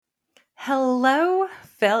Hello,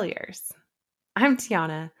 failures. I'm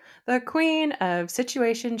Tiana, the queen of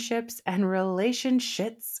situationships and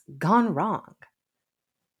relationships gone wrong.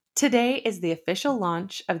 Today is the official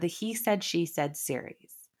launch of the He Said, She Said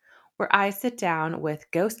series, where I sit down with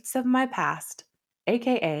ghosts of my past,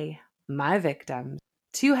 aka my victims,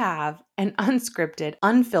 to have an unscripted,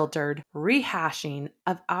 unfiltered rehashing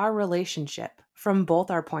of our relationship from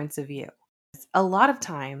both our points of view. A lot of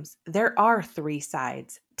times, there are three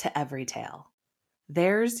sides to every tale.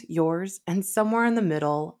 Theirs, yours, and somewhere in the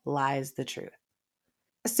middle lies the truth.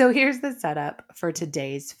 So here's the setup for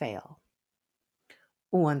today's fail.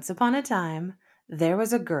 Once upon a time, there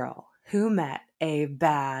was a girl who met a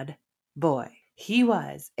bad boy. He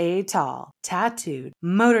was a tall, tattooed,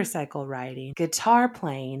 motorcycle riding, guitar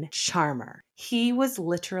playing charmer. He was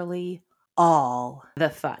literally all the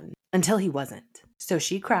fun until he wasn't. So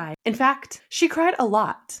she cried. In fact, she cried a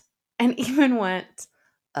lot and even went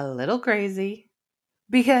a little crazy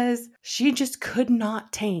because she just could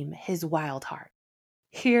not tame his wild heart.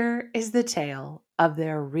 Here is the tale of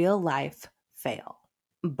their real life fail.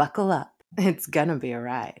 Buckle up, it's gonna be a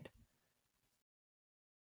ride.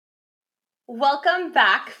 Welcome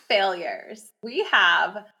back, failures. We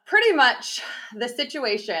have pretty much the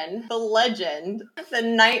situation, the legend, the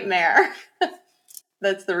nightmare.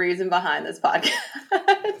 That's the reason behind this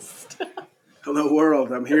podcast. Hello,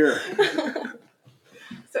 world. I'm here.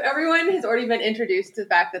 So everyone has already been introduced to the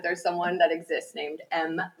fact that there's someone that exists named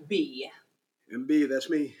MB. MB, that's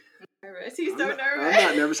me. Nervous. He's so nervous. I'm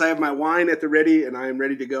not nervous. I have my wine at the ready, and I am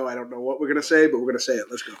ready to go. I don't know what we're going to say, but we're going to say it.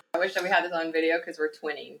 Let's go. I wish that we had this on video because we're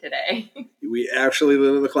twinning today. We actually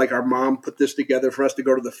look like our mom put this together for us to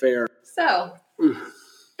go to the fair. So.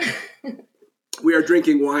 We are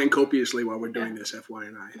drinking wine copiously while we're doing this,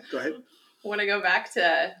 FYI. Go ahead. I want to go back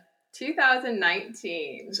to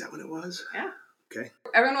 2019. Is that when it was? Yeah. Okay.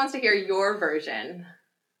 Everyone wants to hear your version.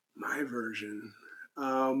 My version.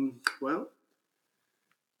 Well,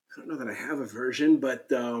 I don't know that I have a version, but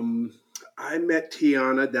I met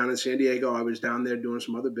Tiana down in San Diego. I was down there doing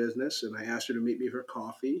some other business, and I asked her to meet me for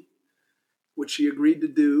coffee, which she agreed to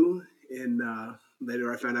do. And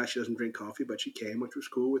later I found out she doesn't drink coffee, but she came, which was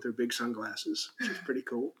cool, with her big sunglasses, which was pretty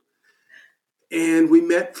cool. And we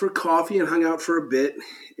met for coffee and hung out for a bit,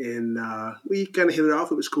 and we kind of hit it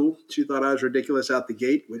off. It was cool. She thought I was ridiculous out the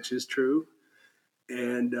gate, which is true.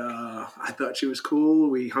 And I thought she was cool.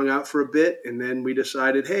 We hung out for a bit, and then we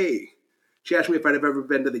decided, hey, she asked me if I'd have ever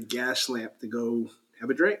been to the Gas Lamp to go have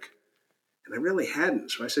a drink. And I really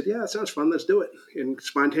hadn't. So I said, yeah, that sounds fun. Let's do it. And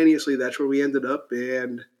spontaneously, that's where we ended up,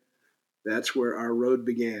 and that's where our road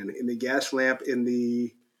began. In the Gas Lamp in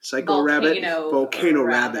the Volcano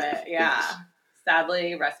Rabbit. Yeah. Yes.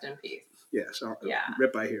 Sadly, rest in peace. Yes. Yeah.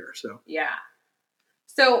 Rip I hear. So. Yeah.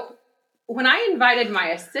 So when I invited my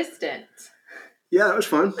assistant. Yeah, that was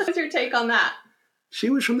fun. What was your take on that? She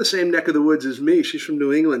was from the same neck of the woods as me. She's from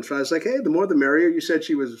New England. So I was like, hey, the more the merrier. You said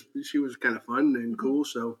she was kind of fun and cool.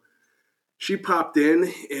 So she popped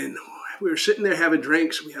in, and we were sitting there having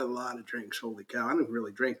drinks. We had a lot of drinks. Holy cow. I didn't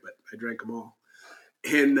really drink, but I drank them all.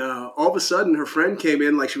 And all of a sudden, her friend came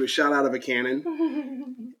in like she was shot out of a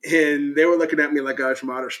cannon. And they were looking at me like I was from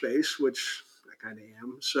outer space, which I kind of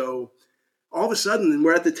am. So all of a sudden,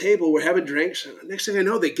 we're at the table, we're having drinks. And next thing I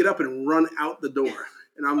know, they get up and run out the door.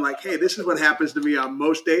 And I'm like, hey, this is what happens to me on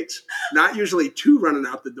most dates. Not usually two running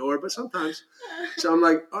out the door, but sometimes. So I'm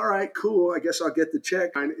like, all right, cool. I guess I'll get the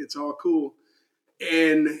check. It's all cool.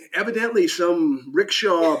 And evidently some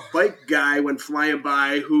rickshaw bike guy went flying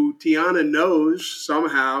by who Tiana knows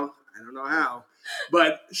somehow. I don't know how.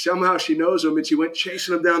 But somehow she knows him, and she went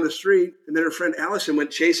chasing him down the street. And then her friend Allison went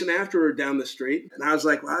chasing after her down the street. And I was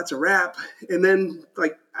like, well, that's a wrap. And then,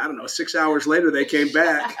 6 hours later, they came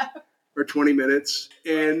back. Or 20 minutes.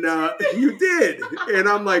 And you did. And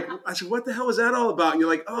I'm like, I said, what the hell is that all about? And you're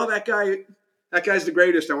like, oh, that guy's the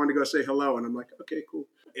greatest. I want to go say hello. And I'm like, okay, cool.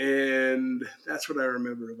 And that's what I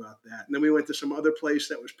remember about that. And then we went to some other place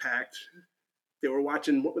that was packed. They were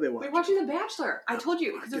watching, what were they watching? They were watching The Bachelor. I told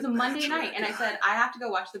you, because it was a Monday night. And I said, I have to go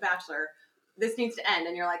watch The Bachelor. This needs to end.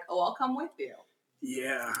 And you're like, oh, I'll come with you.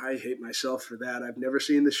 Yeah, I hate myself for that. I've never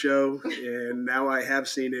seen the show. And now I have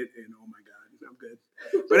seen it. And oh my God, I'm good.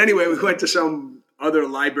 But anyway, we went to some other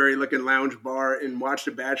library-looking lounge bar and watched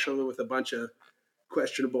The Bachelor with a bunch of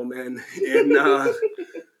questionable men. And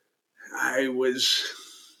I was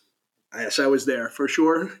there for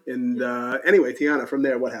sure. And anyway, Tiana, from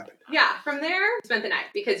there, what happened? Yeah, from there, spent the night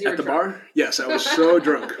because you were at the drunk. bar? Yes, I was so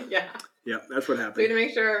drunk. Yeah. Yeah, that's what happened. So you had to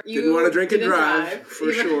make sure you didn't want to drink and drive, for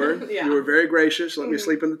Yeah. sure. You were very gracious. Let me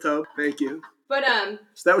sleep in the tub. Thank you. But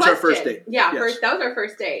so that was our first date. Yeah, yes. That was our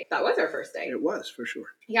first date. That was our first date. It was, for sure.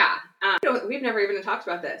 Yeah. We've never even talked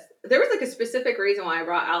about this. There was like a specific reason why I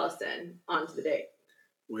brought Allison onto the date.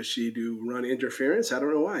 Was she to run interference? I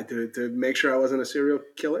don't know why. To make sure I wasn't a serial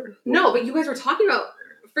killer? No, but you guys were talking about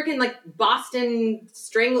freaking like Boston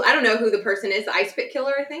Strangle. I don't know who the person is. The ice pick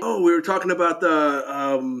killer, I think. Oh, we were talking about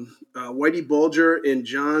the Whitey Bulger and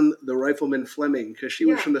John the Rifleman Fleming, because she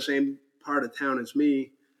was from the same part of town as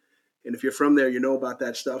me. And if you're from there, you know about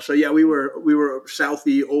that stuff. So yeah, we were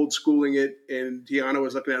Southie, old schooling it, and Tiana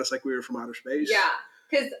was looking at us like we were from outer space. Yeah,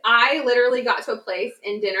 because I literally got to a place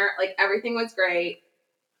in dinner, like everything was great,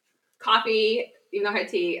 coffee, even though I had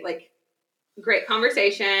tea, like great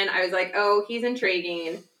conversation. I was like, oh, he's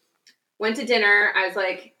intriguing. Went to dinner. I was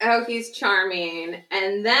like, oh, he's charming.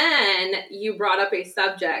 And then you brought up a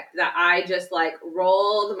subject that I just like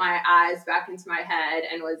rolled my eyes back into my head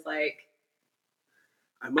and was like,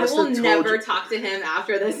 I will never talk to him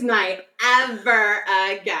after this night ever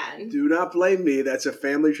again. Do not blame me. That's a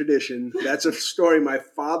family tradition. That's a story my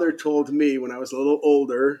father told me when I was a little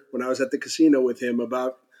older, when I was at the casino with him,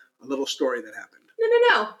 about a little story that happened.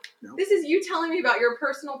 No. This is you telling me about your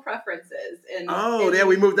personal preferences.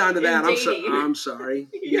 We moved on to that. I'm sorry.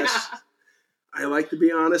 Yeah. Yes. I like to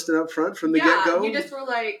be honest and upfront from the get-go. You just were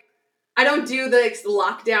like, I don't do the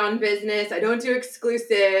lockdown business. I don't do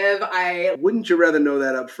exclusive. Wouldn't you rather know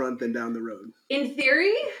that up front than down the road? In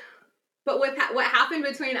theory, but with what happened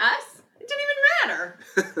between us, it didn't even matter.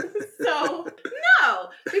 So, no.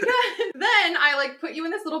 Because then I like put you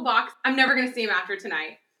in this little box. I'm never going to see him after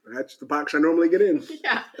tonight. That's the box I normally get in.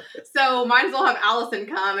 Yeah. So might as well have Allison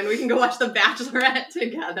come and we can go watch The Bachelorette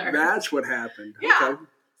together. That's what happened. Yeah. Okay.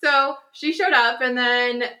 So she showed up and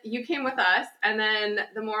then you came with us. And then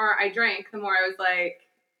the more I drank, the more I was like,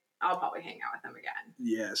 I'll probably hang out with him again.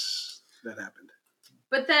 Yes, that happened.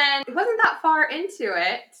 But then it wasn't that far into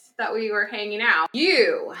it that we were hanging out.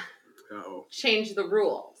 You changed the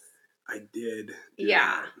rules. I did.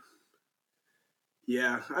 Yeah.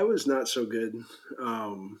 Yeah, I was not so good.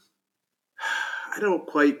 I don't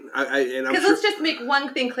quite. Because let's just make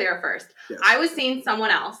one thing clear first. Yes. I was seeing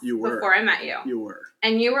someone else before I met you. You were.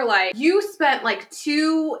 And you were like, you spent like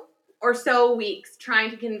 2 or so weeks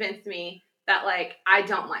trying to convince me that like I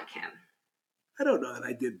don't like him. I don't know that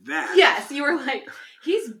I did that. Yes, you were like,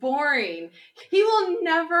 he's boring. He'll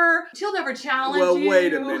never challenge you. Well,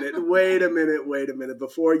 wait a minute.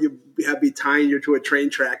 Before you have me tying you to a train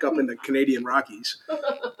track up in the Canadian Rockies,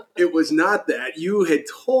 it was not that. You had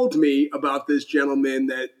told me about this gentleman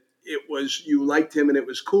that it was, you liked him and it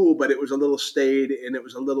was cool, but it was a little staid and it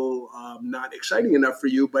was a little not exciting enough for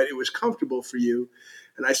you, but it was comfortable for you.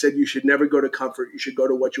 And I said, you should never go to comfort. You should go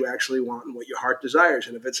to what you actually want and what your heart desires.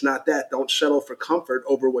 And if it's not that, don't settle for comfort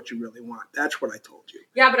over what you really want. That's what I told you.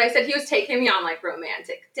 Yeah, but I said he was taking me on like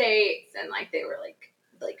romantic dates and like they were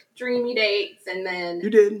like dreamy dates. And then you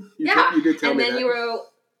did. You did tell me that. And then you wrote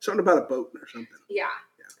something about a boat or something. Yeah.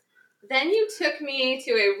 Then you took me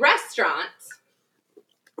to a restaurant.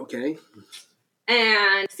 Okay.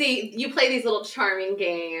 And see, you play these little charming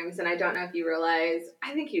games, and I don't know if you realize.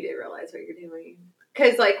 I think you did realize what you're doing.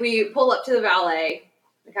 Because, like, we pull up to the valet,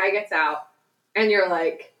 the guy gets out, and you're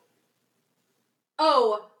like,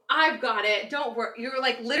 oh, I've got it. Don't worry. You were,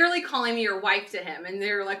 like, literally calling me your wife to him, and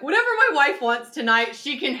they were like, whatever my wife wants tonight,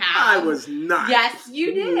 she can have. I was not. Yes,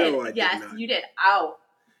 you did. No, I did not. You did. Oh.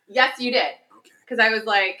 Yes, you did. Okay. Because I was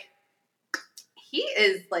like, he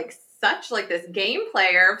is, like, such, like, this game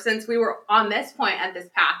player since we were on this point at this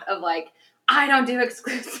path of, like, I don't do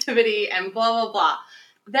exclusivity and blah, blah, blah.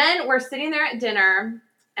 Then we're sitting there at dinner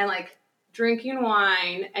and, like, drinking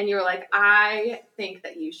wine, and you were like, I think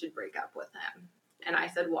that you should break up with him. And I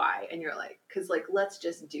said, why? And you're like, because, like, let's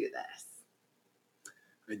just do this.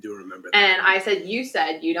 I do remember that. And I said, you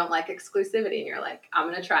said you don't like exclusivity, and you're like, I'm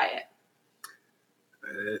going to try it.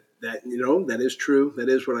 That is true. That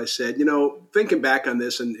is what I said. Thinking back on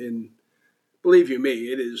this, and believe you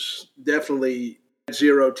me, it is definitely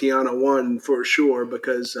 0 Tiana 1 for sure,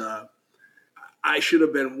 because I should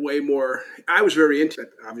have been way more. I was very into it.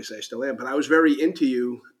 Obviously, I still am, but I was very into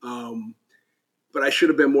you. But I should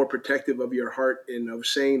have been more protective of your heart and of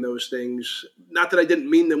saying those things. Not that I didn't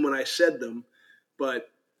mean them when I said them, but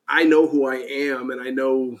I know who I am, and I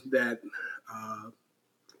know that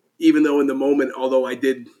even though in the moment, although I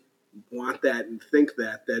did want that and think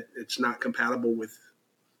that it's not compatible with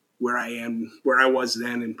where I am, where I was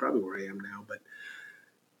then, and probably where I am now, but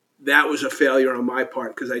that was a failure on my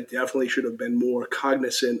part, because I definitely should have been more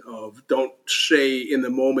cognizant of don't say in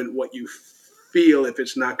the moment what you feel if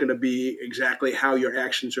it's not going to be exactly how your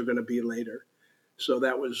actions are going to be later. So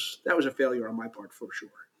that was a failure on my part for sure.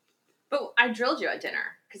 But I drilled you at dinner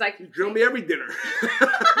because I You drill me every dinner.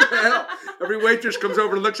 Hell, every waitress comes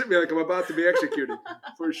over and looks at me like I'm about to be executed,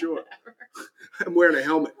 for sure. I'm wearing a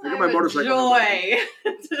helmet. I got my motorcycle joy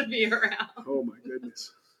to be around. Oh my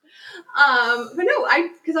goodness. But no,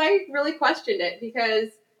 because I really questioned it because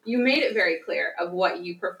you made it very clear of what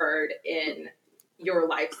you preferred in your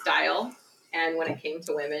lifestyle and when it came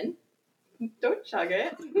to women. Don't chug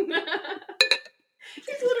it.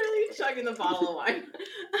 He's literally chugging the bottle of wine.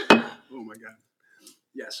 Oh my God.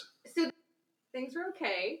 Yes. So things were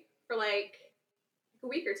okay for like a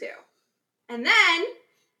week or two. And then,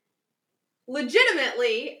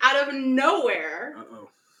 legitimately, out of nowhere,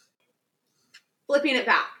 flipping it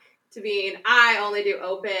back to being, I only do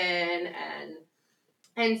open,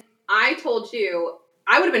 and I told you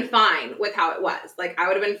I would have been fine with how it was. Like, I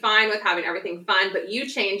would have been fine with having everything fun, but you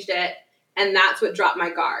changed it, and that's what dropped my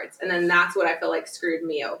guards. And then that's what I feel like screwed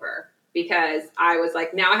me over. Because I was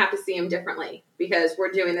like, now I have to see him differently. Because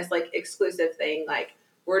we're doing this, like, exclusive thing. Like,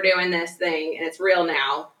 we're doing this thing, and it's real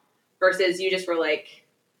now. Versus you just were, like,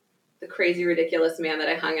 the crazy, ridiculous man that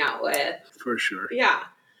I hung out with. For sure. Yeah.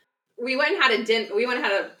 We went and had a dinner. We went and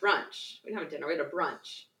had a brunch. We didn't have a dinner. We had a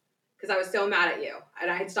brunch. Because I was so mad at you.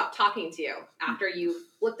 And I had stopped talking to you after you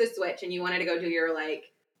flipped the switch and you wanted to go do your,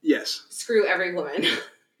 like... Yes. Screw every woman.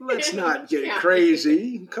 Let's not get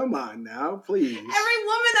crazy. Come on now, please. Every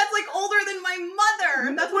woman that's like older than my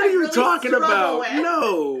mother. That's what are you really talking about? With.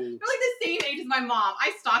 No. They're like the same age as my mom.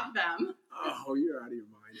 I stalked them. Oh, you're out of your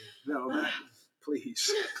mind. No,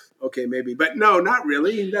 please. Okay, maybe. But no, not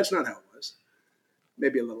really. That's not how it was.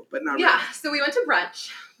 Maybe a little, but not really. Yeah, so we went to brunch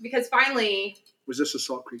because finally... Was this a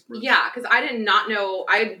Salt Creek brunch? Yeah, because I did not know...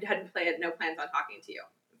 I had no plans on talking to you.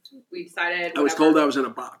 We decided... Whatever. I was told I was in a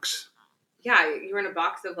box. Yeah, you were in a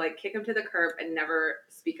box of, like, kick him to the curb and never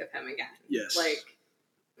speak of him again. Yes. Like...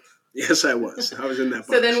 Yes, I was. I was in that box.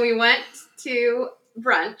 So then we went to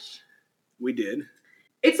brunch. We did.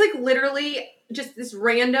 It's, like, literally just this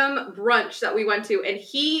random brunch that we went to, and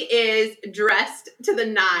he is dressed to the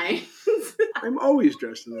nines. I'm always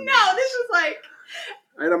dressed to the nines. No, this was, like...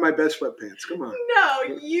 I had on my best sweatpants. Come on.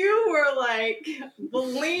 No, you were, like,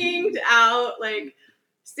 blinged out, like...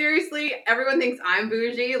 Seriously, everyone thinks I'm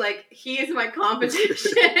bougie. Like, he is my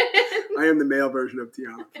competition. I am the male version of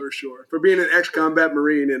Tiana, for sure. For being an ex-combat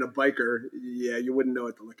Marine and a biker, yeah, you wouldn't know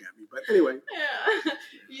it to look at me. But anyway. Yeah.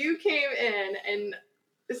 You came in and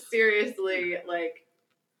seriously, like,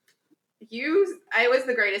 it was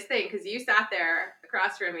the greatest thing because you sat there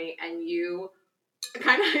across from me and you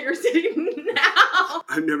kind of how you're sitting now.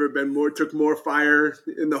 I've never took more fire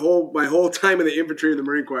in my whole time in the infantry in the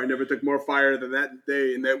Marine Corps. I never took more fire than that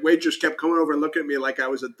day. And that waitress kept coming over and looking at me like I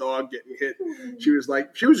was a dog getting hit. She was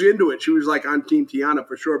into it. She was like on Team Tiana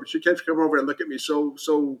for sure. But she kept coming over and looking at me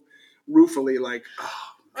so ruefully like, oh.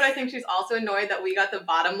 But I think she's also annoyed that we got the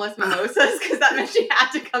bottomless mimosas because that meant she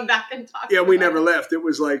had to come back and talk. Yeah, we never left. It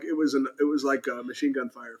was like a machine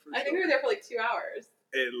gun fire. For I think we were there for like 2 hours.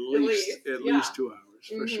 At least 2 hours,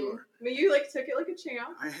 for sure. But you, like, took it like a champ.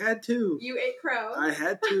 I had to. You ate crow. I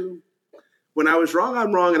had to. When I was wrong,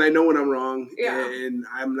 I'm wrong, and I know when I'm wrong. Yeah. And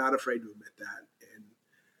I'm not afraid to admit that.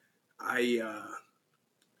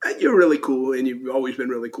 And you're really cool, and you've always been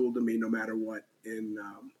really cool to me no matter what. And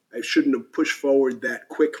I shouldn't have pushed forward that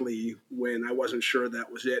quickly when I wasn't sure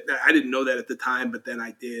that was it. I didn't know that at the time, but then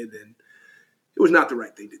I did, and it was not the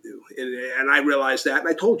right thing to do. And I realized that, and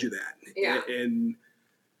I told you that. Yeah. And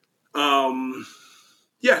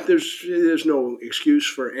yeah, there's no excuse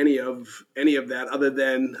for any of that other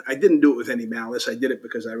than I didn't do it with any malice. I did it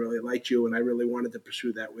because I really liked you and I really wanted to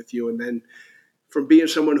pursue that with you. And then from being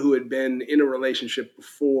someone who had been in a relationship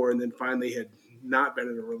before and then finally had not been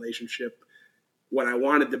in a relationship, what I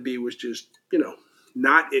wanted to be was just,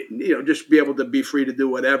 just be able to be free to do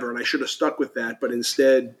whatever. And I should have stuck with that. But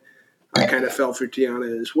instead, I kind of fell for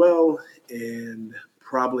Tiana as well and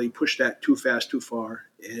probably pushed that too fast, too far.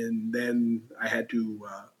 And then I had to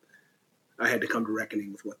come to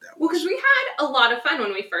reckoning with what that was. Well, because we had a lot of fun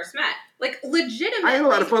when we first met. Like, legitimately. I had a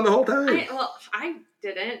lot of fun the whole time. I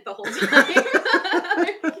didn't the whole time. Are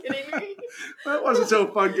you kidding me? Well, it wasn't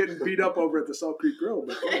so fun getting beat up over at the Salt Creek Grill.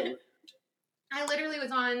 But I literally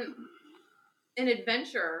was on an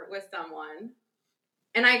adventure with someone,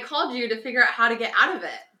 and I called you to figure out how to get out of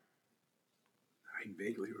it. I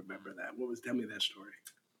vaguely remember that. Tell me that story.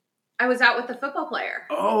 I was out with the football player.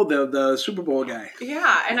 Oh, the Super Bowl guy.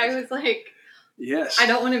 Yeah, and I was like, yes, I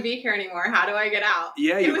don't want to be here anymore. How do I get out?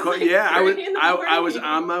 Yeah, I was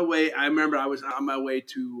on my way. I remember I was on my way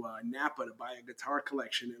to Napa to buy a guitar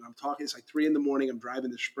collection, and I'm talking. It's like 3 a.m. I'm driving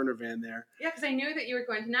the Sprinter van there. Yeah, because I knew that you were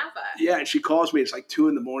going to Napa. Yeah, and she calls me. It's like 2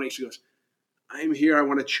 a.m. She goes, I'm here. I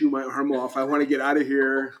want to chew my arm off. I want to get out of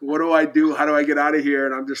here. What do I do? How do I get out of here?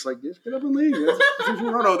 And I'm just like, just get up and leave. You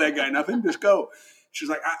don't owe that guy nothing. Just go. She's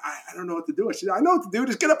like, I don't know what to do. I said, I know what to do.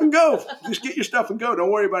 Just get up and go. Just get your stuff and go. Don't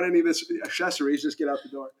worry about any of this accessories. Just get out the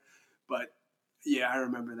door. But yeah, I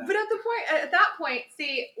remember that. But at that point,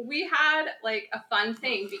 see, we had like a fun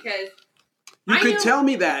thing because you could tell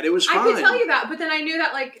me that. It was fine. I could tell you that, but then I knew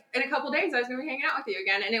that like in a couple of days I was going to be hanging out with you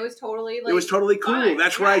again, and it was totally like, it was totally cool. fine.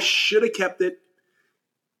 That's where I should have kept it.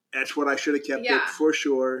 That's what I should have kept it for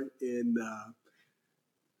sure. And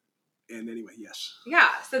anyway, yes. Yeah.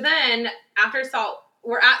 So then after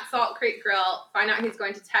we're at Salt Creek Grill, find out he's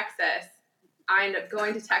going to Texas. I end up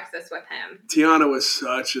going to Texas with him. Tiana was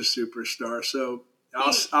such a superstar. So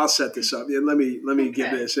I'll set this up. Yeah, let me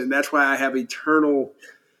give this. And that's why I have eternal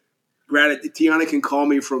gratitude. Tiana can call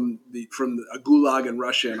me from a gulag in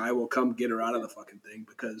Russia, and I will come get her out of the fucking thing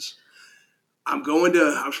because I'm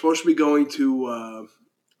supposed to be going to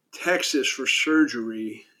Texas for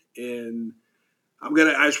surgery, and I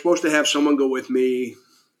was supposed to have someone go with me,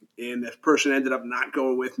 and this person ended up not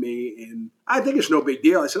going with me, and I think it's no big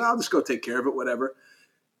deal. I said, I'll just go take care of it, whatever.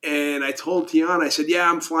 And I told Tiana, I said,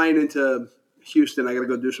 yeah, I'm flying into Houston. I got to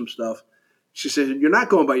go do some stuff. She said, you're not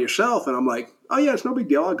going by yourself. And I'm like, oh, yeah, it's no big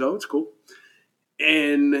deal. I'll go. It's cool.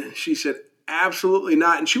 And she said, absolutely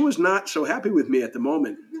not. And she was not so happy with me at the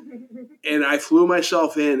moment. And I flew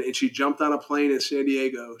myself in, and she jumped on a plane in San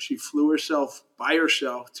Diego. She flew herself by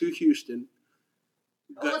herself to Houston.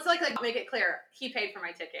 Well, let's like make it clear. He paid for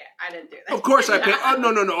my ticket. I didn't do that. Of course I paid. Oh,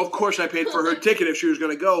 no. Of course I paid for her ticket if she was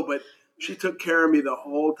going to go. But she took care of me the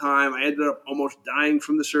whole time. I ended up almost dying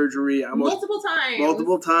from the surgery.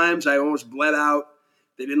 Multiple times. I almost bled out.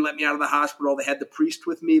 They didn't let me out of the hospital. They had the priest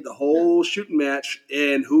with me the whole shooting match.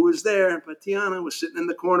 And who was there? But Tiana was sitting in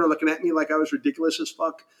the corner looking at me like I was ridiculous as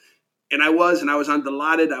fuck. And I was on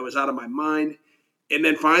Dilaudid. I was out of my mind. And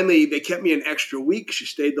then finally, they kept me an extra week. She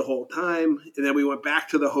stayed the whole time. And then we went back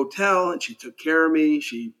to the hotel, and she took care of me.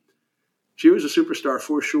 She was a superstar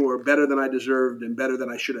for sure, better than I deserved and better than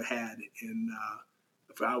I should have had. And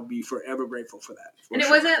I'll be forever grateful for that. And it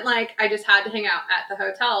wasn't like I just had to hang out at the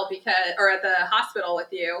hotel or at the hospital with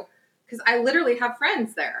you, because I literally have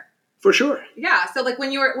friends there. For sure. Yeah. So like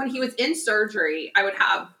when he was in surgery, I would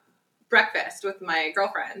have breakfast with my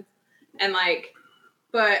girlfriend, and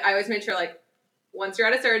but I always made sure once you're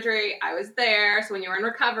out of surgery, I was there. So when you were in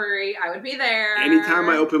recovery, I would be there. Anytime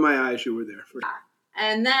I opened my eyes, you were there. For sure.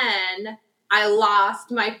 And then I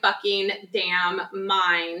lost my fucking damn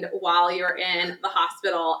mind while you were in the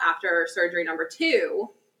hospital after surgery number 2.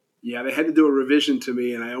 Yeah, they had to do a revision to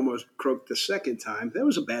me, and I almost croaked the second time. That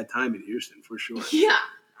was a bad time in Houston, for sure. Yeah,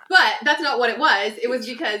 but that's not what it was. It was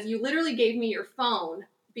because you literally gave me your phone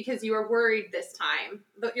because you were worried this time.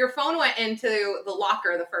 But your phone went into the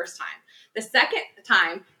locker the first time. The second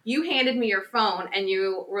time, you handed me your phone, and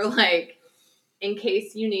you were like, in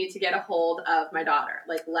case you need to get a hold of my daughter,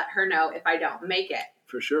 let her know if I don't make it.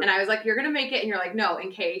 For sure. And I was like, you're going to make it. And you're like, no,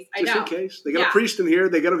 in case I don't. Just in case. They got a priest in here.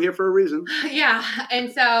 They got him here for a reason. Yeah.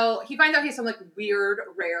 And so he finds out he has some weird,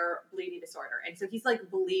 rare bleeding disorder. And so he's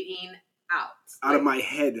bleeding out of my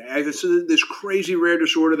head. It's this crazy rare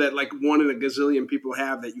disorder that 1 in a gazillion people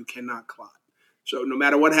have that you cannot clot. So no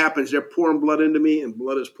matter what happens, they're pouring blood into me, and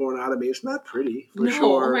blood is pouring out of me. It's not pretty, for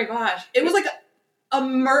sure. Oh my gosh. It was a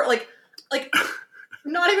murder,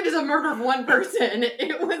 not even just a murder of one person.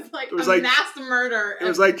 It was a mass murder. It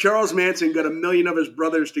was like Charles Manson got 1 million of his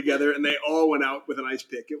brothers together, and they all went out with an ice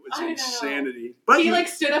pick. It was insanity. But he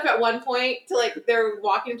stood up at one point to they're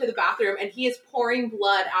walking into the bathroom, and he is pouring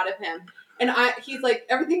blood out of him. And he's like,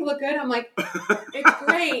 everything look good? I'm like, it's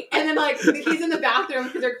great. And then he's in the bathroom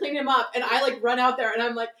because they're cleaning him up, and I run out there, and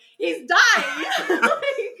I'm like, he's dying.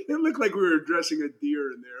 It looked like we were dressing a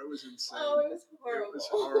deer in there. It was insane. Oh, it was horrible. It was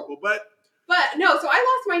horrible, but no. So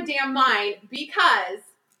I lost my damn mind because,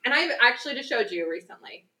 and I actually just showed you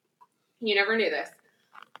recently. You never knew this.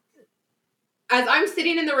 As I'm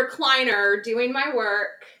sitting in the recliner doing my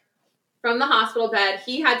work from the hospital bed,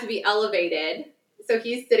 he had to be elevated, so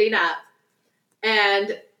he's sitting up.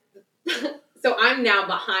 And so I'm now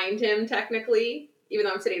behind him, technically, even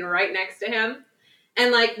though I'm sitting right next to him.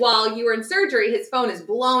 And while you were in surgery, his phone is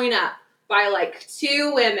blowing up by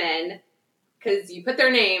 2 women, because you put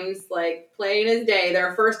their names plain as day,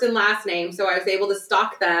 their first and last name. So I was able to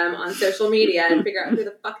stalk them on social media and figure out who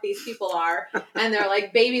the fuck these people are. And they're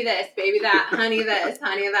like, baby this, baby that, honey this,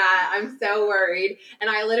 honey that. I'm so worried. And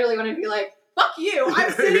I literally want to be like, fuck you.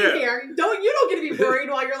 I'm sitting here. You don't get to be worried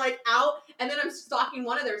while you're out. And then I'm stalking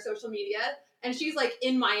one of their social media, and she's like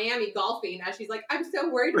in Miami golfing. As she's like, I'm so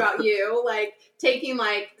worried about you, like taking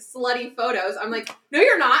like slutty photos. I'm like, no,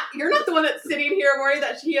 you're not. You're not the one that's sitting here worried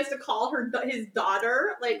that he has to call his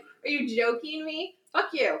daughter. Like, are you joking me? Fuck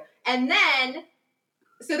you. And then.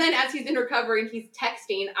 So then as he's in recovery and he's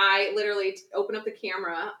texting, I literally open up the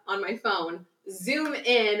camera on my phone, zoom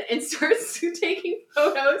in, and start taking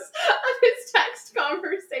photos of his text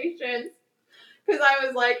conversations. Because I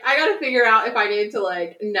was like, I got to figure out if I need to,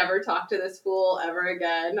 like, never talk to this fool ever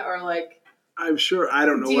again or, like, I'm sure I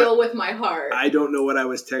don't know deal with my heart. I don't know what I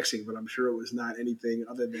was texting, but I'm sure it was not anything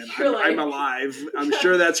other than You're like, I'm alive. I'm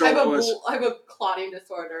sure that's all it was. I have a clotting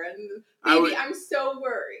disorder, and baby, I'm so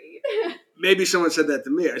worried. Maybe someone said that to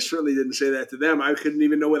me. I certainly didn't say that to them. I couldn't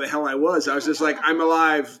even know where the hell I was. I was just like, I'm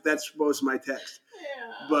alive. That was my text.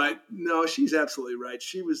 Yeah. But no, she's absolutely right.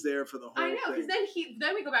 She was there for the whole thing. I know, because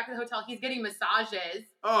then we go back to the hotel. He's getting massages.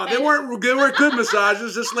 Oh, they weren't good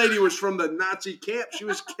massages. This lady was from the Nazi camp. She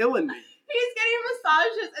was killing me. He's getting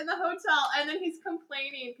massages in the hotel, and then he's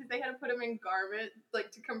complaining because they had to put him in garment, like,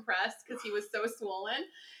 to compress because he was so swollen.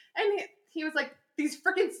 And he was like, these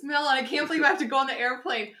freaking smell, and I can't believe I have to go on the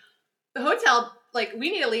airplane. The hotel, like, we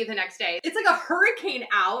need to leave the next day. It's like a hurricane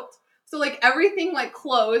out, so, like, everything, like,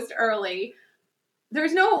 closed early.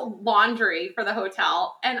 There's no laundry for the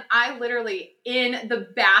hotel, and I literally, in the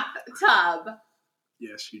bathtub.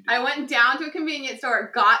 Yes, you did. I went down to a convenience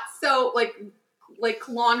store, got soap, like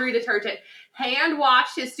laundry detergent, hand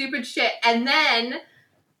washed his stupid shit, and then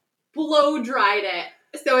blow dried it.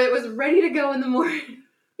 So it was ready to go in the morning.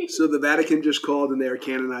 So the Vatican just called and they are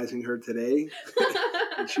canonizing her today.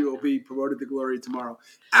 And she will be promoted to glory tomorrow.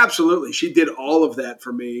 Absolutely. She did all of that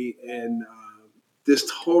for me. And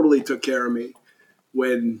this totally took care of me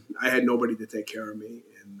when I had nobody to take care of me.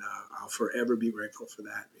 And I'll forever be grateful for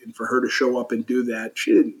that. And for her to show up and do that,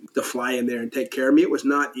 she didn't to fly in there and take care of me. It was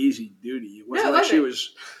not easy duty. It wasn't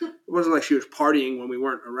it wasn't like she was partying when we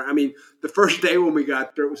weren't around. I mean, the first day when we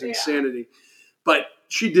got there, it was insanity. But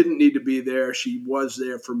she didn't need to be there. She was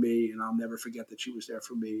there for me, and I'll never forget that she was there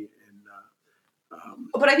for me. And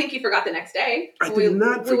but I think you forgot the next day. I did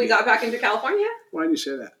not forget. When we got back into California. Why do you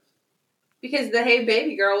say that? Because the Hey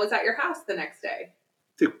Baby girl was at your house the next day.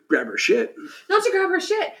 To grab her shit. Not to grab her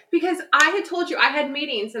shit, because I had told you I had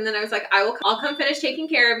meetings, and then I was like, I'll come finish taking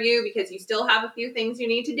care of you because you still have a few things you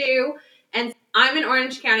need to do. And I'm in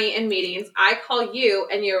Orange County in meetings. I call you,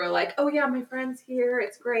 and you were like, oh yeah, my friend's here.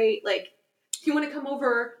 It's great. Like, if you want to come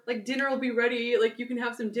over, like, dinner will be ready. Like, you can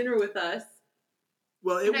have some dinner with us.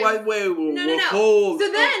 Well, it was. No. Hold.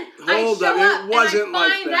 So then I show up and I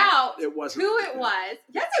find out who it was.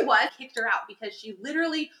 Yes, it was. Kicked her out because she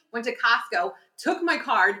literally went to Costco, took my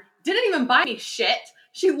card, didn't even buy me shit.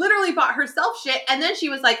 She literally bought herself shit, and then she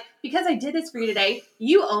was like, because I did this for you today,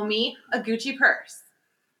 you owe me a Gucci purse.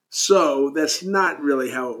 So that's not really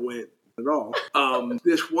how it went at all.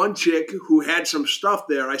 This one chick who had some stuff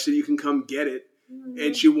there, I said, you can come get it. Mm-hmm.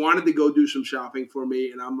 And she wanted to go do some shopping for me.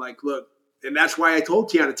 And I'm like, look, and that's why I told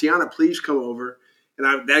Tiana, please come over.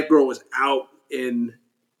 And that girl was out, and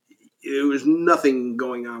there was nothing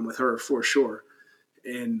going on with her for sure.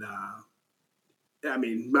 And, I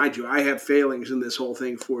mean, mind you, I have failings in this whole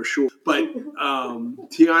thing for sure. But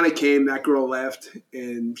Tiana came, that girl left,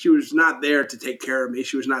 and she was not there to take care of me.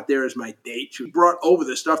 She was not there as my date. She brought over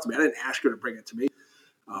the stuff to me. I didn't ask her to bring it to me.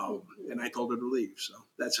 And I told her to leave. So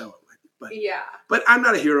that's how it went. But I'm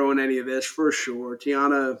not a hero in any of this, for sure.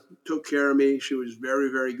 Tiana took care of me. She was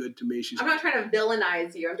very, very good to me. I'm not trying to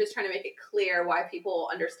villainize you. I'm just trying to make it clear why people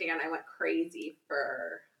understand I went crazy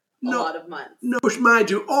for a lot of months. No,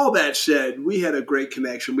 mind you, all that said, we had a great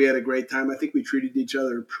connection. We had a great time. I think we treated each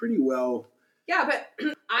other pretty well. Yeah, but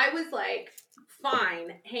I was like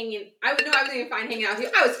fine hanging. I wasn't even fine hanging out with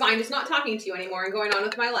you. I was fine just not talking to you anymore and going on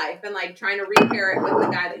with my life and like trying to repair it with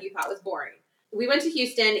the guy that you thought was boring. We went to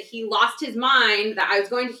Houston. He lost his mind that I was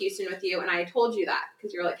going to Houston with you, and I told you that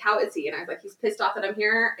because you're like, "How is he?" And I was like, "He's pissed off that I'm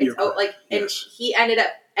here." And he ended up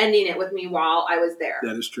ending it with me while I was there.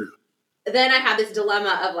 That is true. Then I had this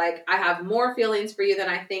dilemma of like, I have more feelings for you than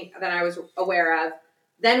I was aware of.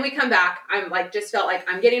 Then we come back. I'm like, just felt like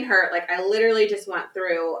I'm getting hurt. Like I literally just went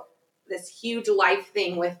through this huge life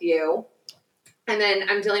thing with you, and then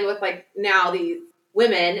I'm dealing with like now these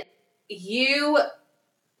women. You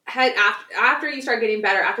had after you start getting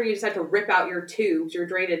better, after you decide to rip out your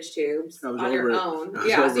drainage tubes on your own.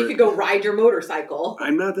 Yeah, so you could go ride your motorcycle.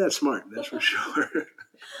 I'm not that smart, that's for sure.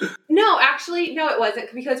 No, actually, no, it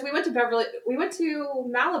wasn't because we went to Malibu.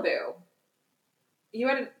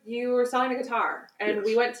 You were selling a guitar, and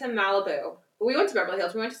we went to Malibu. We went to Beverly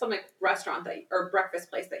Hills. We went to some like restaurant or breakfast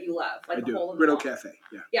place that you love, like I the do. whole Griddle Cafe.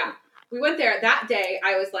 Yeah. we went there that day.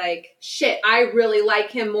 I was like, shit, I really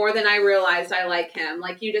like him more than I realized I like him.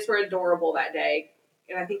 Like, you just were adorable that day.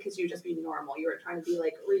 And I think because you were just being normal. You were trying to be,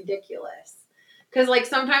 like, ridiculous. Because, like,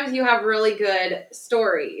 sometimes you have really good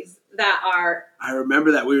stories that are... I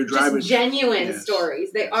remember that. We were driving... just genuine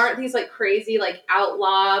stories. They aren't these, like, crazy, like,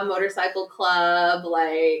 outlaw motorcycle club,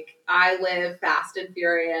 like, I live fast and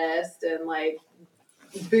furious and, like,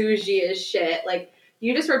 bougie as shit. Like,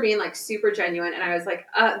 you just were being, like, super genuine. And I was like,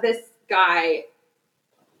 this guy,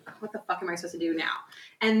 what the fuck am I supposed to do now?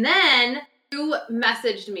 And then you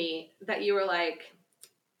messaged me that you were like,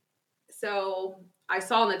 so I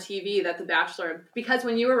saw on the TV that The Bachelor, because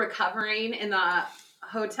when you were recovering in the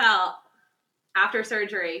hotel after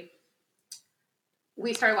surgery,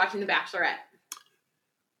 we started watching The Bachelorette.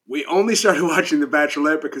 We only started watching The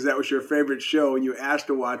Bachelorette because that was your favorite show, and you asked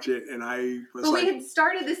to watch it, and I was we had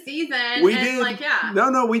started the season. We and did. Like, yeah.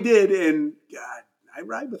 No, we did, and God, I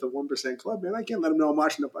ride with a 1% club, man. I can't let them know I'm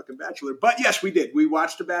watching the fucking Bachelor. But yes, we did. We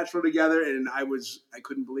watched The Bachelor together, and I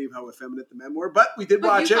couldn't believe how effeminate the men were, but we did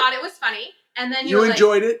watch it. You thought it was funny. And then you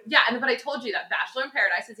enjoyed it? Yeah, but I told you that Bachelor in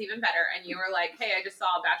Paradise is even better. And you were like, hey, I just saw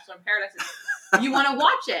Bachelor in Paradise. You want to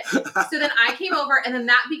watch it. So then I came over, and then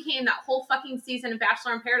that whole fucking season of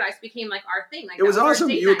Bachelor in Paradise became like our thing. Like, it was awesome.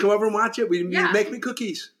 You would come over and watch it. You'd make me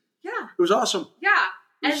cookies. Yeah. It was awesome. Yeah.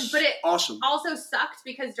 But it awesome. Also sucked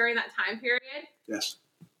because during that time period, yes,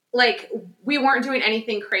 like, we weren't doing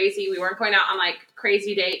anything crazy. We weren't going out on, like,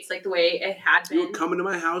 crazy dates like the way it had been. You were coming to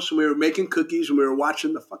my house, and we were making cookies, and we were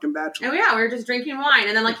watching the fucking Bachelor. And we were just drinking wine.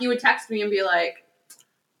 And then, like, you would text me and be like,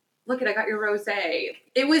 look, I got your rosé.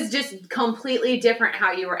 It was just completely different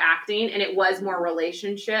how you were acting, and it was more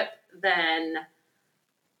relationship than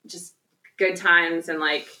just good times and,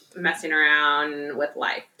 like, messing around with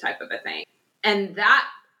life type of a thing. And that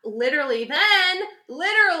literally,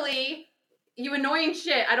 you annoying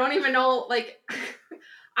shit. I don't even know, like,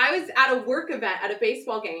 I was at a work event at a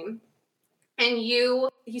baseball game, and you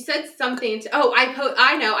said something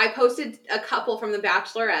I posted a couple from The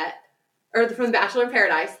Bachelorette, or from The Bachelor in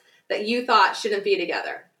Paradise, that you thought shouldn't be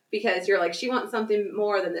together. Because you're like, she wants something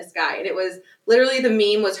more than this guy. And it was, literally the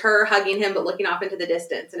meme was her hugging him but looking off into the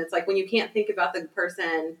distance. And it's like, when you can't think about the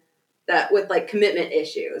person that with, like, commitment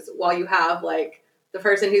issues while you have, like, the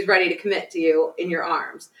person who's ready to commit to you in your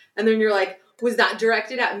arms. And then you're like, was that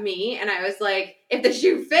directed at me? And I was like, if the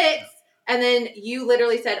shoe fits. And then you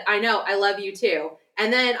literally said, I know, I love you too.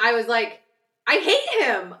 And then I was like, I hate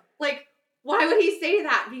him. Like, why would he say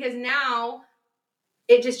that? Because now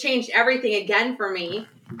it just changed everything again for me.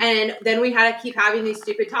 And then we had to keep having these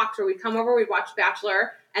stupid talks where we'd come over, we'd watch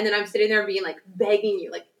Bachelor, and then I'm sitting there being like, begging you,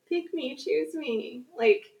 like, pick me, choose me.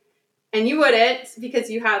 Like, and you wouldn't, because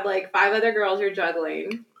you had, like, 5 other girls you're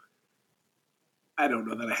juggling. I don't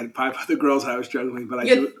know that I had 5 other girls I was juggling, but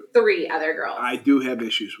you had 3 other girls. I do have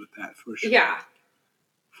issues with that, for sure. Yeah.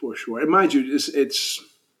 For sure. And mind you,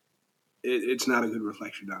 it's not a good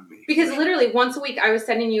reflection on me. Because literally once a week I was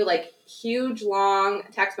sending you, like, huge, long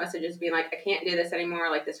text messages being like, I can't do this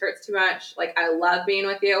anymore. Like, this hurts too much. Like, I love being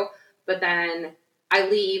with you. But then I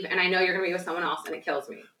leave, and I know you're going to be with someone else, and it kills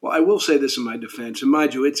me. Well, I will say this in my defense, and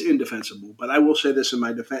mind you, it's indefensible, but I will say this in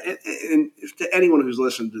my defense, and to anyone who's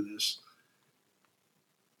listened to this,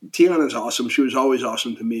 Tiana's awesome. She was always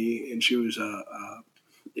awesome to me, and she was,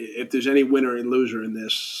 if there's any winner and loser in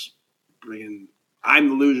this, I'm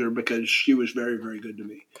the loser because she was very, very good to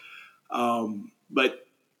me. But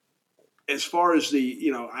as far as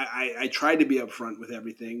I tried to be upfront with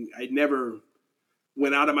everything. I never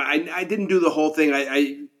went out of I didn't do the whole thing.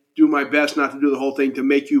 I do my best not to do the whole thing to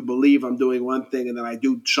make you believe I'm doing one thing and then I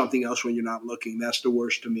do something else when you're not looking. That's the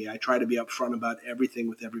worst to me. I try to be upfront about everything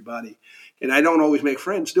with everybody. And I don't always make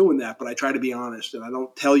friends doing that, but I try to be honest. And I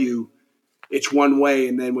don't tell you it's one way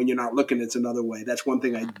and then when you're not looking, it's another way. That's one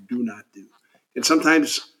thing I do not do. And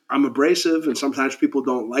sometimes I'm abrasive and sometimes people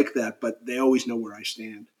don't like that, but they always know where I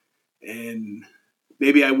stand. And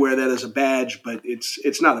maybe I wear that as a badge, but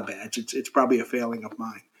it's not a badge. It's probably a failing of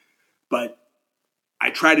mine. But I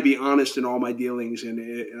try to be honest in all my dealings,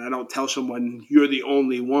 and I don't tell someone you're the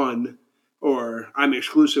only one or I'm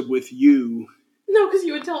exclusive with you. No, because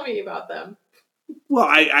you would tell me about them. Well,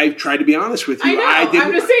 I tried to be honest with you. I know.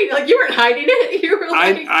 I'm just saying, like, you weren't hiding it. You were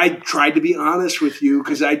like... I tried to be honest with you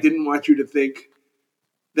because I didn't want you to think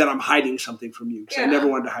that I'm hiding something from you because I never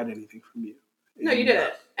wanted to hide anything from you. No, you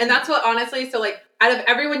didn't. And that's what, honestly, so, like, out of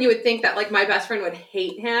everyone, you would think that, like, my best friend would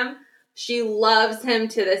hate him. She loves him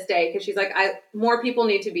to this day because she's like, more people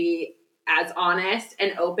need to be as honest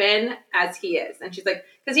and open as he is. And she's like,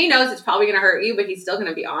 because he knows it's probably going to hurt you, but he's still going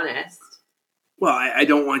to be honest. Well, I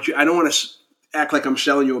don't want you. I don't want to. act like I'm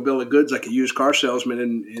selling you a bill of goods like a used car salesman,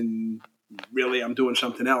 and really I'm doing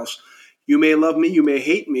something else. You may love me, you may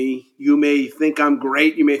hate me, you may think I'm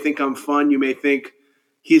great, you may think I'm fun, you may think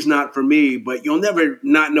he's not for me, but you'll never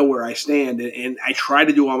not know where I stand. And I try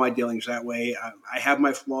to do all my dealings that way. I have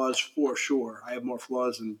my flaws for sure. I have more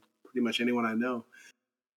flaws than pretty much anyone I know.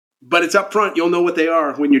 But it's up front. You'll know what they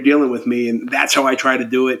are when you're dealing with me, and that's how I try to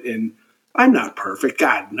do it. And I'm not perfect.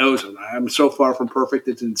 God knows I'm not. I'm so far from perfect,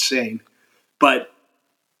 it's insane. But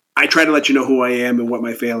I try to let you know who I am and what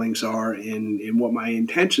my failings are and what my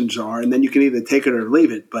intentions are, and then you can either take it or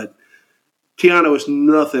leave it. But Tiana was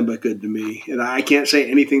nothing but good to me, and I can't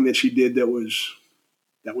say anything that she did that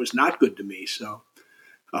was not good to me. So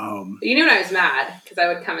You knew when I was mad because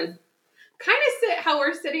I would come and kind of sit how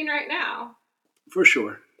we're sitting right now. for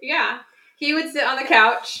sure. Yeah. He would sit on the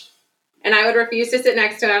couch, and I would refuse to sit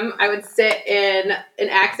next to him. I would sit in an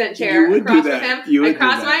accent chair You would across do that. from him. You would I'd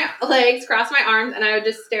cross do that. my legs, cross my arms, and I would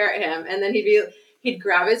just stare at him. And then he'd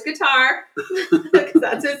grab his guitar, because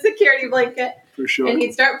that's his security blanket, For sure. and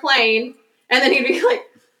he'd start playing. And then he'd be like,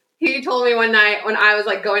 he told me one night when I was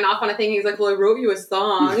like going off on a thing, he's like, well, I wrote you a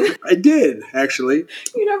song. I did, actually.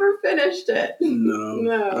 You never finished it.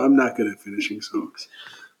 No, I'm not good at finishing songs.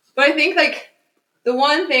 But I think like the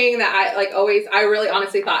one thing that I really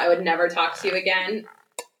honestly thought I would never talk to you again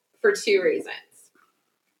for two reasons.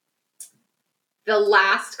 The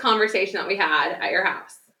last conversation that we had at your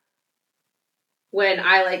house, when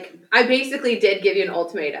I basically did give you an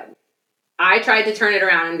ultimatum. I tried to turn it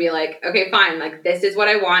around and be like, okay, fine. Like, this is what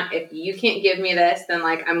I want. If you can't give me this, then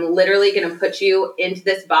like, I'm literally going to put you into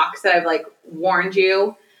this box that I've like warned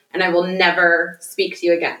you, and I will never speak to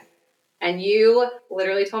you again. And you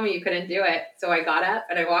literally told me you couldn't do it. So I got up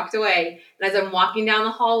and I walked away. And as I'm walking down the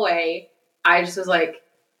hallway, I just was like,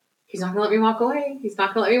 he's not going to let me walk away. He's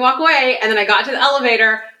not going to let me walk away. And then I got to the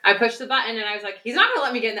elevator. I pushed the button and I was like, he's not going to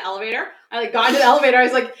let me get in the elevator. I like got into the elevator. I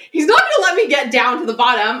was like, he's not going to let me get down to the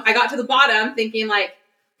bottom. I got to the bottom thinking like,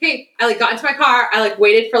 okay, I like got into my car. I like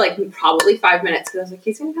waited for like probably 5 minutes because I was like,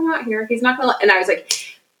 he's going to come out here. He's not going to let, and I was like,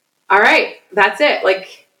 all right, that's it.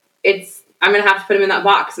 Like I'm going to have to put him in that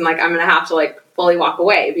box and like, I'm going to have to like fully walk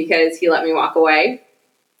away because he let me walk away.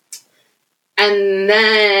 And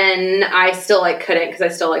then I still like couldn't because I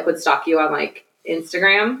still like would stalk you on like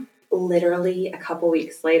Instagram. Literally a couple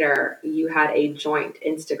weeks later, you had a joint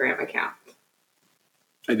Instagram account.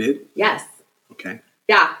 I did? Yes. Okay.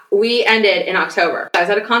 Yeah. We ended in October. I was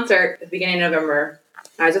at a concert at the beginning of November.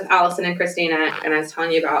 I was with Allison and Christina, and I was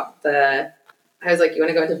telling you about I was like, you want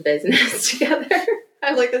to go into business together?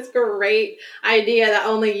 I was like, this great idea that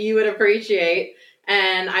only you would appreciate.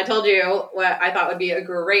 And I told you what I thought would be a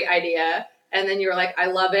great idea. And then you were like, I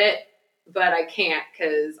love it, but I can't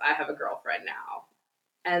because I have a girlfriend now.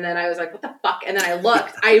 And then I was like, what the fuck? And then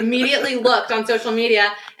I immediately looked on social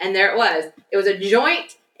media, and there it was. It was a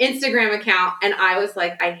joint Instagram account, and I was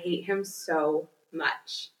like, I hate him so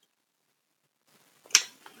much.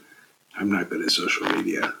 I'm not good at social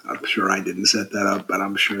media. I'm sure I didn't set that up, but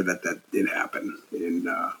I'm sure that did happen. And you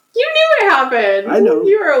knew it happened. I know.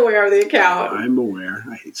 You were aware of the account. I'm aware.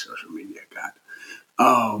 I hate social media.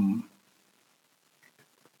 God.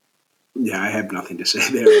 Yeah, I have nothing to say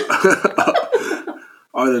there.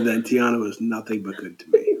 Other than Tiana was nothing but good to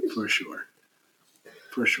me, for sure.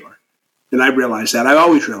 For sure. And I realized that. I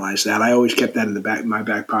always realized that. I always kept that in my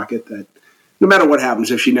back pocket, that no matter what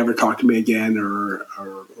happens, if she never talked to me again or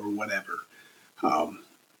whatever,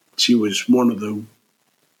 she was one of the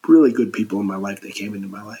really good people in my life that came into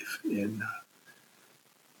my life. And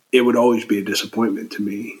it would always be a disappointment to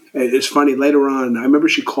me. It's funny, later on, I remember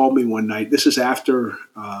she called me one night. This is after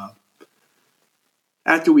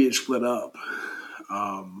we had split up.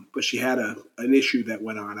 But she had an issue that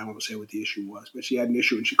went on. I won't say what the issue was, but she had an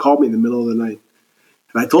issue, and she called me in the middle of the night.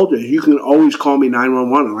 And I told her, you can always call me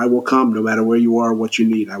 911, and I will come no matter where you are, what you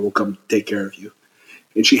need. I will come take care of you.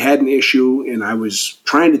 And she had an issue, and I was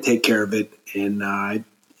trying to take care of it, and I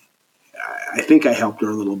think I helped her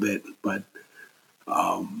a little bit. But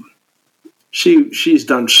she's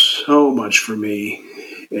done so much for me,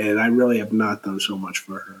 and I really have not done so much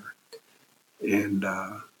for her. And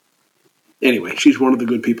anyway, she's one of the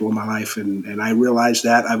good people in my life, and I realize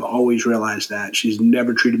that. I've always realized that. She's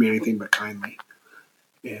never treated me anything but kindly.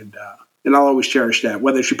 And I'll always cherish that,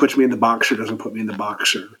 whether she puts me in the box or doesn't put me in the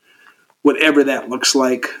box or whatever that looks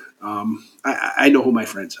like. I know who my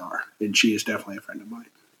friends are, and she is definitely a friend of mine,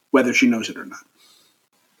 whether she knows it or not.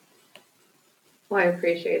 Well, I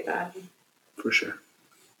appreciate that. For sure.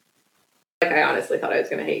 Like, I honestly thought I was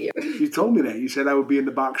going to hate you. You told me that. You said I would be in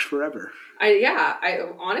the box forever. I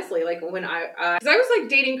honestly, like, when because I was like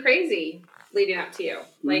dating crazy leading up to you.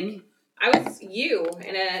 Like, I was you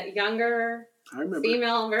in a younger I remember.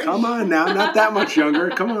 female version. Come on now, not that much younger.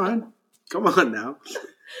 Come on now.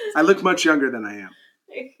 I look much younger than I am.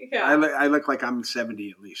 Yeah. I look like I'm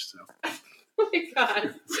 70 at least. So. Oh my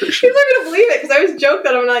God. For sure. People are going to believe it because I always joke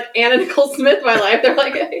that I'm like Anna Nicole Smith my life. They're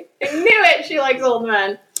like, I knew it. She likes old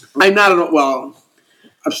men. I'm not, well,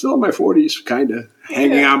 I'm still in my 40s, kind of,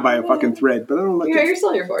 hanging on by a fucking thread, but I don't look Yeah, you're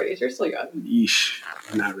still in your 40s. You're still young. Yeesh.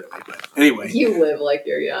 Not really, but anyway. You live like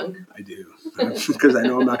you're young. I do, because I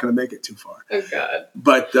know I'm not going to make it too far. Oh, God.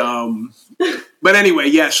 But anyway,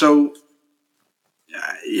 yeah, so,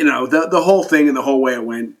 the whole thing and the whole way it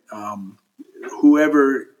went,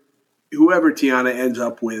 whoever Tiana ends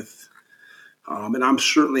up with, and I'm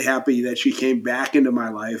certainly happy that she came back into my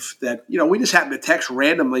life, that, we just happened to text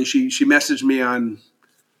randomly. She messaged me on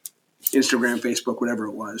Instagram, Facebook, whatever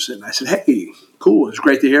it was. And I said, hey, cool. It's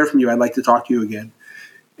great to hear from you. I'd like to talk to you again.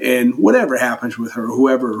 And whatever happens with her,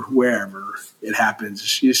 whoever, wherever it happens,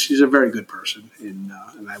 she's a very good person. And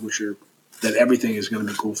I wish her that everything is going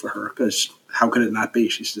to be cool for her, because how could it not be?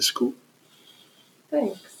 She's just cool.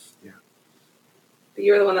 Thanks. Yeah. But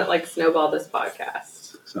you're the one that snowballed this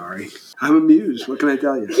podcast. Sorry. I'm amused. What can I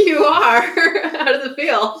tell you? You are. How does it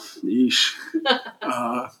feel? Yeesh.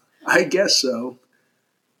 I guess so.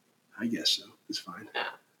 It's fine. Yeah.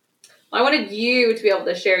 Well, I wanted you to be able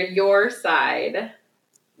to share your side,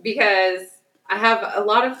 because I have a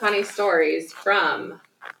lot of funny stories from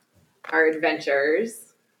our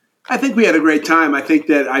adventures. I think we had a great time. I think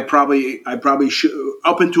that I probably should,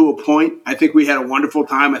 up until a point, I think we had a wonderful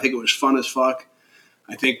time. I think it was fun as fuck.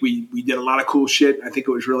 I think we did a lot of cool shit. I think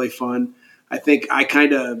it was really fun. I think I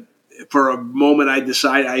kind of, for a moment, I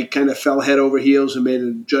kind of fell head over heels and made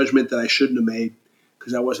a judgment that I shouldn't have made,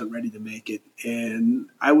 because I wasn't ready to make it. And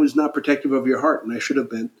I was not protective of your heart, and I should have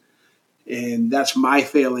been. And that's my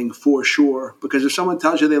failing for sure, because if someone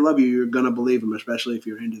tells you they love you, you're going to believe them, especially if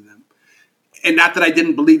you're into them. And not that I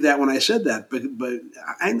didn't believe that when I said that, but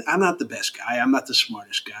I'm not the best guy. I'm not the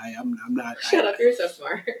smartest guy. I'm not. Shut up! You're so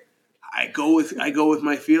smart. I go with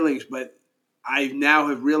my feelings, but I now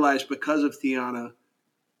have realized, because of Tiana,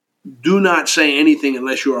 do not say anything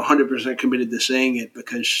unless you're 100% committed to saying it,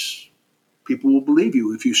 because people will believe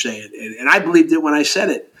you if you say it. And I believed it when I said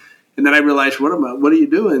it. And then I realized, what are you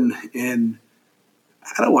doing? And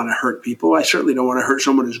I don't want to hurt people. I certainly don't want to hurt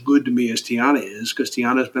someone as good to me as Tiana is, because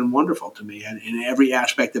Tiana's been wonderful to me in every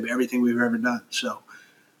aspect of everything we've ever done. So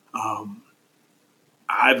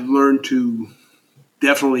I've learned to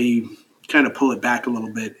definitely kind of pull it back a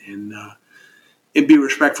little bit and be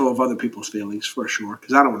respectful of other people's feelings, for sure,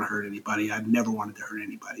 because I don't want to hurt anybody. I've never wanted to hurt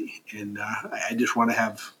anybody. And I just want to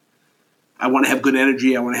have good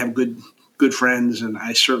energy. I want to have good friends, and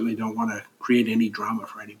I certainly don't want to create any drama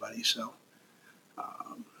for anybody. So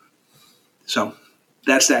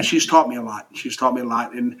that's that. She's taught me a lot.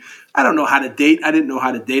 And I don't know how to date. I didn't know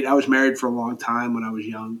how to date. I was married for a long time when I was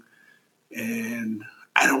young, and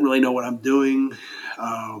I don't really know what I'm doing,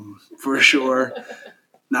 for sure.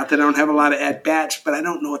 Not that I don't have a lot of at-bats, but I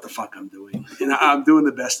don't know what the fuck I'm doing. And I'm doing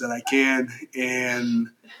the best that I can. And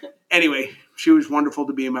anyway, she was wonderful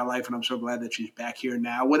to be in my life, and I'm so glad that she's back here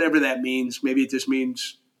now. Whatever that means. Maybe it just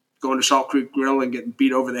means going to Salt Creek Grill and getting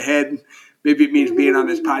beat over the head. Maybe it means being on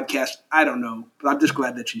this podcast. I don't know. But I'm just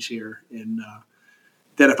glad that she's here. And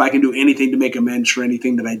that if I can do anything to make amends for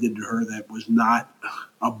anything that I did to her that was not,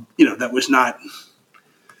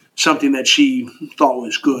 something that she thought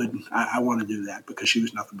was good, I want to do that, because she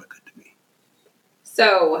was nothing but good to me.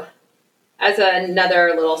 So, as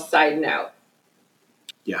another little side note.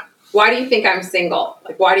 Yeah. Why do you think I'm single?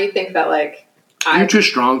 Why do you think that, You're too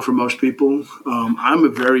strong for most people. I'm a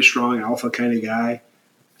very strong alpha kind of guy.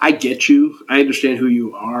 I get you. I understand who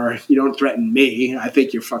you are. You don't threaten me. I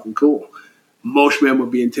think you're fucking cool. Most men would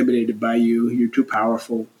be intimidated by you. You're too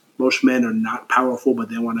powerful. Most men are not powerful, but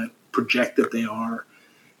they want to project that they are.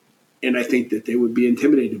 And I think that they would be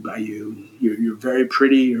intimidated by you. You're very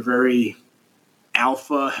pretty. You're very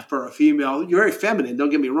alpha for a female. You're very feminine. Don't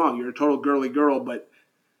get me wrong. You're a total girly girl, but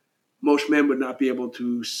most men would not be able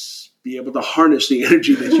to harness the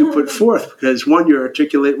energy that you put forth, because one, you're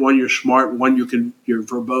articulate, one, you're smart, one, you're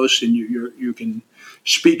verbose, and you can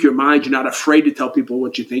speak your mind. You're not afraid to tell people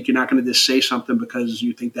what you think. You're not going to just say something because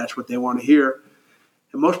you think that's what they want to hear.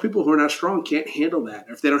 And most people who are not strong can't handle that.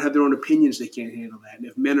 Or if they don't have their own opinions, they can't handle that. And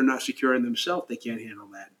if men are not secure in themselves, they can't handle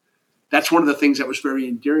that. That's one of the things that was very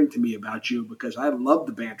endearing to me about you, because I love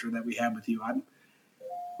the banter that we have with you.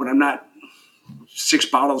 When I'm not 6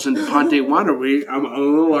 bottles into Ponte Winery, I'm a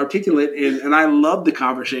little articulate, and I love the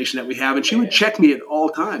conversation that we have. And she would check me at all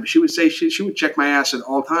times. She would say she would check my ass at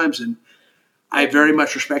all times, and I very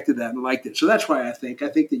much respected that and liked it. So that's why I think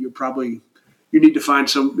that you need to find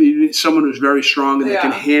someone who's very strong and that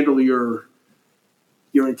can handle your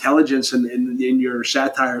intelligence and your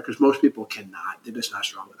satire, because most people cannot. They're just not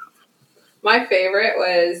strong enough. My favorite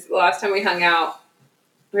was the last time we hung out.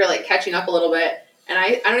 We were like catching up a little bit, and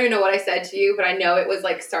I don't even know what I said to you, but I know it was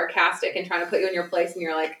like sarcastic and trying to put you in your place, and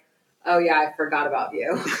you're like, "Oh yeah, I forgot about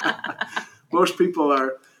you." Most people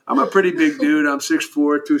are. I'm a pretty big dude. I'm 6'4",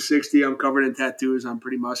 260. I'm covered in tattoos. I'm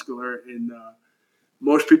pretty muscular, and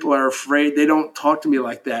most people are afraid. They don't talk to me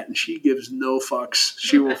like that, and she gives no fucks.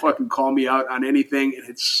 She will fucking call me out on anything, and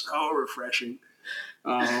it's so refreshing.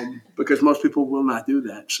 Because most people will not do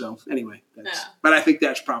that. So anyway, but I think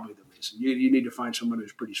that's probably the reason. You need to find someone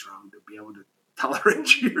who's pretty strong to be able to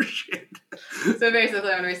tolerate your shit. So basically,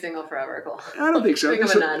 I'm going to be single forever, Cole. I don't think so. I'm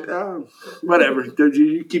a nun. Whatever.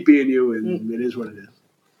 You keep being you, and it is what it is.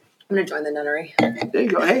 I'm going to join the nunnery. There you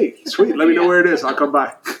go. Hey, sweet. Let me know where it is. I'll come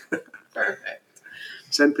by. Perfect.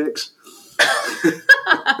 Send pics.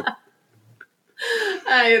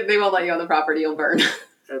 They won't let you on the property. You'll burn.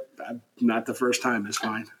 Not the first time. It's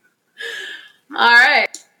fine. All right.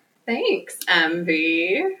 Thanks,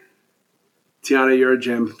 MV. Tiana, you're a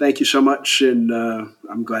gem. Thank you so much, and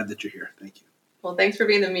I'm glad that you're here. Thank you. Well, thanks for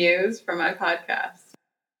being the muse for my podcast.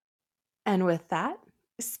 And with that,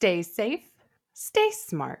 stay safe, stay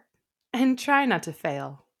smart, and try not to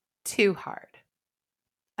fail too hard.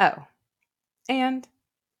 Oh, and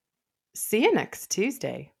see you next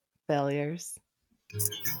Tuesday, failures.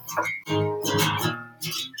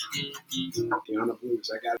 Tiana,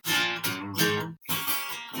 please. I got it.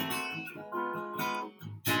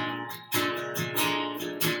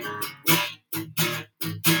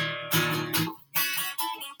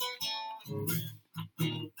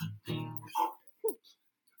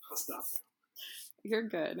 I'll stop now. You're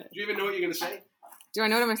good. Do you even know what you're going to say? Do I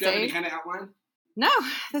know what I'm going Do to you have say? any kind of outline? No,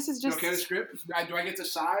 this is No just... kind of script? Do I get the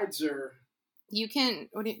sides or? You can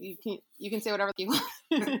say whatever you want.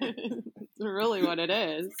 It's really what it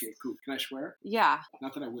is. Okay, cool. Can I swear? Yeah.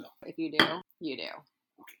 Not that I will. If you do, you do.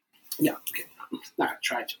 Okay. Yeah, okay. All right,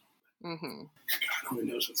 try to. Mm-hmm. God only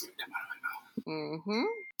knows what's going to come out of my mouth. Mm-hmm.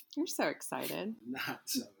 You're so excited. Not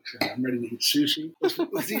so excited. I'm ready to eat sushi.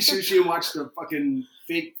 Let's eat sushi and watch the fucking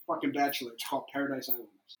fake fucking Bachelor. It's called Paradise Island.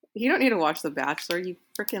 You don't need to watch The Bachelor. You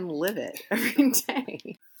freaking live it every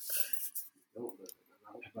day. Don't live it.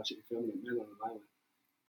 How about you filming men on an island?